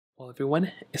Well,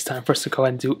 everyone, it's time for us to go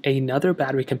ahead and do another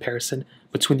battery comparison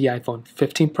between the iPhone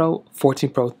 15 Pro,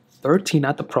 14 Pro, 13,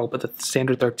 not the Pro, but the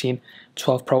standard 13,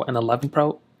 12 Pro, and 11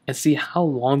 Pro, and see how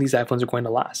long these iPhones are going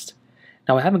to last.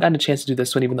 Now, I haven't gotten a chance to do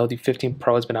this one, even though the 15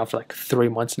 Pro has been out for like 3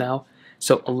 months now.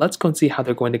 So let's go and see how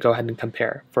they're going to go ahead and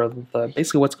compare.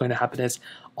 Basically, what's going to happen is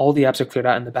all the apps are cleared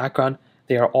out in the background.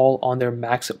 They are all on their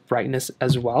max brightness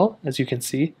as well, as you can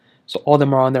see. So all of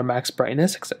them are on their max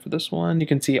brightness, except for this one. You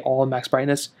can see all max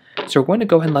brightness. So we're going to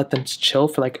go ahead and let them chill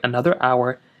for like another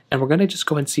hour, and we're going to just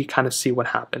go ahead and kind of see what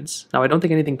happens. Now, I don't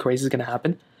think anything crazy is going to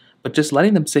happen, but just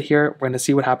letting them sit here, we're going to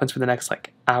see what happens for the next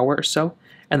like hour or so,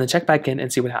 and then check back in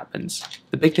and see what happens.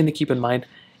 The big thing to keep in mind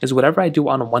is whatever I do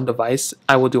on one device,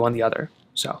 I will do on the other.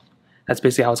 So that's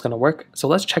basically how it's going to work. So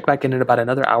let's check back in about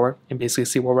another hour and basically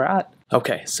see where we're at.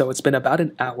 Okay, so it's been about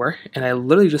an hour, and I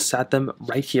literally just sat them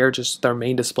right here, just their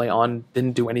main display on,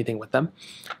 didn't do anything with them.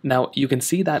 Now, you can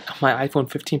see that my iPhone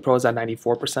 15 Pro is at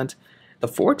 94%, the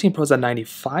 14 Pro is at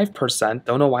 95%,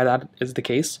 don't know why that is the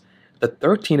case, the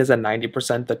 13 is at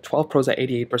 90%, the 12 Pro is at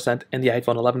 88%, and the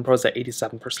iPhone 11 Pro is at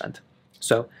 87%.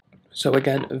 So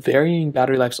again, varying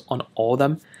battery lives on all of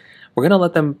them. We're going to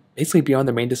let them basically be on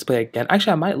their main display again.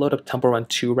 Actually, I might load up Temple Run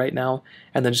 2 right now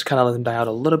and then just kind of let them die out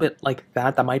a little bit like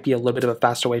that. That might be a little bit of a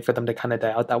faster way for them to kind of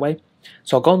die out that way.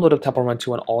 So I'll go and load up Temple Run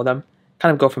 2 on all of them,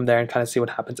 kind of go from there and kind of see what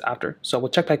happens after. So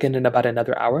we'll check back in about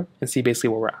another hour and see basically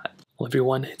where we're at. Well,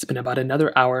 everyone, it's been about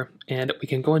another hour, and we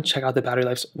can go and check out the battery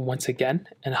lives once again.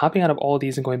 And hopping out of all of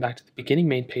these and going back to the beginning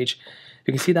main page,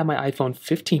 you can see that my iPhone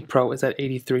 15 Pro is at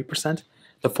 83%.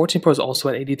 The 14 Pro is also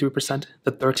at 83%,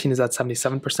 the 13 is at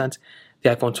 77%, the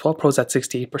iPhone 12 Pro is at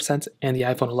 68%, and the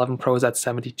iPhone 11 Pro is at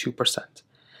 72%.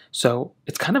 So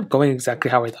it's kind of going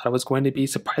exactly how I thought it was going to be.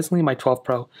 Surprisingly, my 12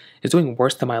 Pro is doing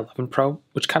worse than my 11 Pro,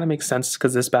 which kind of makes sense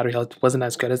because this battery health wasn't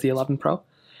as good as the 11 Pro.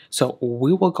 So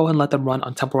we will go and let them run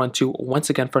on Temple Run 2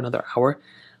 once again for another hour.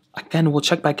 Again, we'll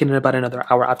check back in about another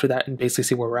hour after that and basically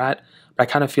see where we're at. But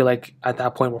I kind of feel like at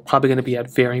that point, we're probably going to be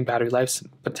at varying battery lives.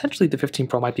 Potentially the 15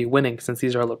 Pro might be winning since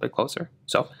these are a little bit closer.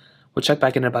 So we'll check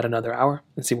back in about another hour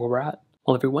and see where we're at.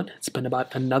 Well, everyone, it's been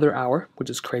about another hour, which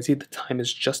is crazy. The time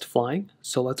is just flying.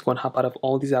 So let's go and hop out of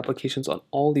all these applications on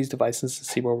all these devices to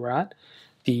see where we're at.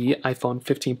 The iPhone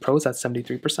 15 Pro is at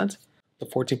 73%. The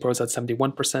 14 Pro is at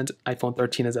 71%, iPhone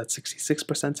 13 is at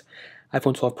 66%,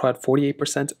 iPhone 12 Pro at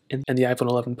 48%, and the iPhone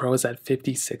 11 Pro is at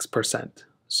 56%.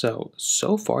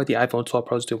 So far, the iPhone 12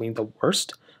 Pro is doing the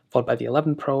worst, followed by the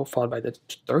 11 Pro, followed by the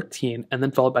 13, and then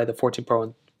followed by the 14 Pro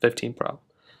and 15 Pro.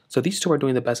 So these two are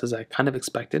doing the best as I kind of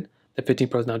expected. The 15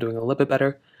 Pro is now doing a little bit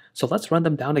better. So let's run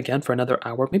them down again for another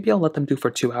hour. Maybe I'll let them do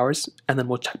for 2 hours, and then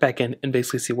we'll check back in and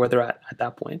basically see where they're at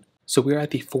that point. So we're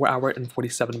at the 4 hour and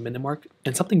 47 minute mark,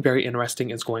 and something very interesting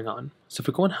is going on. So if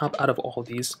we go and hop out of all of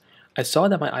these, I saw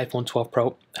that my iPhone 12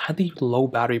 Pro had the low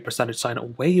battery percentage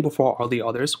sign way before all the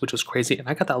others, which was crazy, and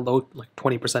I got that low, like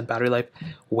 20% battery life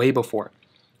way before.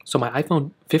 So my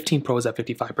iPhone 15 Pro is at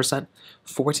 55%,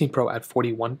 14 Pro at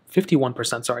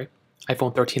 51%, sorry,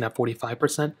 iPhone 13 at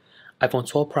 45%, iPhone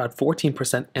 12 Pro at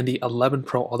 14%, and the 11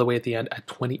 Pro all the way at the end at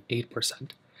 28%.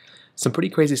 Some pretty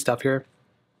crazy stuff here.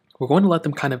 We're going to let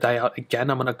them kind of die out.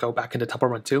 Again, I'm going to go back into Temple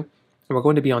Run 2, and we're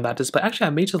going to be on that display. Actually, I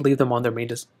may just leave them on their main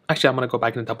display. Actually, I'm going to go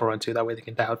back into Temple Run 2. That way they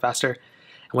can die out faster.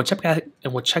 And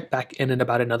we'll check back in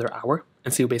about another hour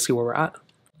and see basically where we're at.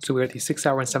 So we're at the 6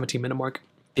 hour and 17 minute mark.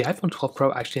 The iPhone 12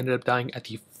 Pro actually ended up dying at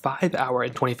the 5 hour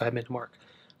and 25 minute mark.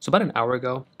 So about an hour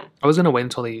ago. I was going to wait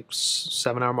until the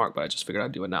 7 hour mark, but I just figured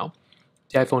I'd do it now.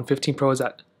 The iPhone 15 Pro is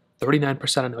at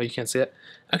 39%. I know you can't see it.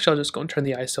 Actually, I'll just go and turn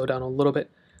the ISO down a little bit.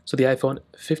 So the iPhone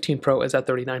 15 Pro is at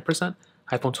 39%,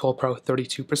 iPhone 12 Pro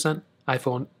 32%,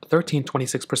 iPhone 13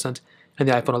 26%, and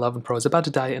the iPhone 11 Pro is about to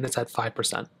die and it's at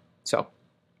 5%. So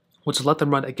we'll just let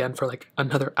them run again for like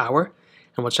another hour,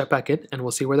 and we'll check back in and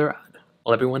we'll see where they're at.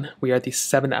 Well, everyone, we are at the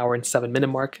 7 hour and 7 minute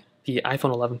mark. The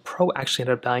iPhone 11 Pro actually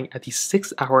ended up dying at the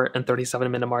 6 hour and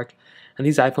 37 minute mark, and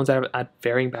these iPhones are at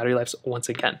varying battery lives once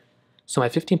again. So my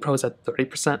 15 Pro is at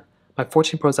 30%, my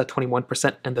 14 Pro is at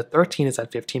 21%, and the 13 is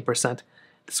at 15%.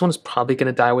 This one is probably going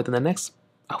to die within the next,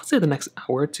 I would say the next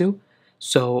hour or two.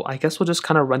 So I guess we'll just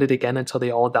kind of run it again until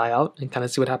they all die out and kind of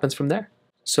see what happens from there.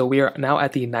 So we are now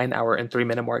at the 9 hour and 3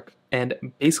 minute mark. And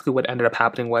basically what ended up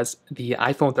happening was the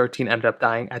iPhone 13 ended up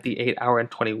dying at the 8 hour and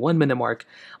 21 minute mark.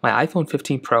 My iPhone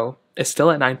 15 Pro is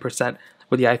still at 9%,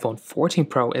 where the iPhone 14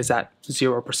 Pro is at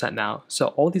 0% now. So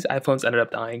all these iPhones ended up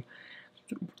dying.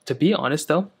 To be honest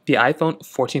though, the iPhone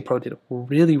 14 Pro did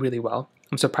really, really well.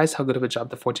 I'm surprised how good of a job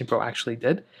the 14 Pro actually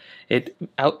did. It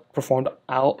outperformed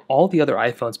all the other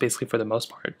iPhones basically for the most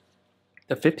part.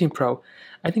 The 15 Pro,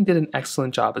 I think, did an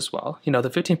excellent job as well. The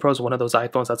 15 Pro is one of those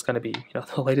iPhones that's going to be,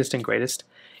 the latest and greatest.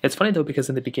 It's funny though, because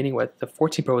in the beginning with the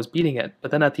 14 Pro was beating it, but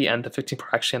then at the end, the 15 Pro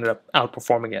actually ended up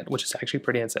outperforming it, which is actually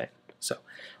pretty insane. So,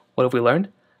 what have we learned?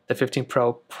 The 15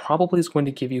 Pro probably is going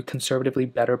to give you conservatively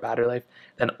better battery life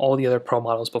than all the other Pro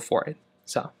models before it.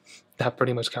 So, that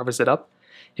pretty much covers it up.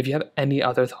 If you have any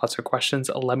other thoughts or questions,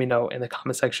 let me know in the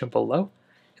comment section below.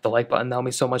 Hit the like button, that would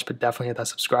mean so much, but definitely hit that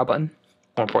subscribe button.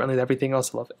 More importantly than everything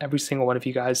else, I love every single one of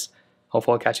you guys.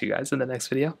 Hopefully I'll catch you guys in the next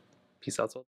video. Peace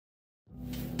out.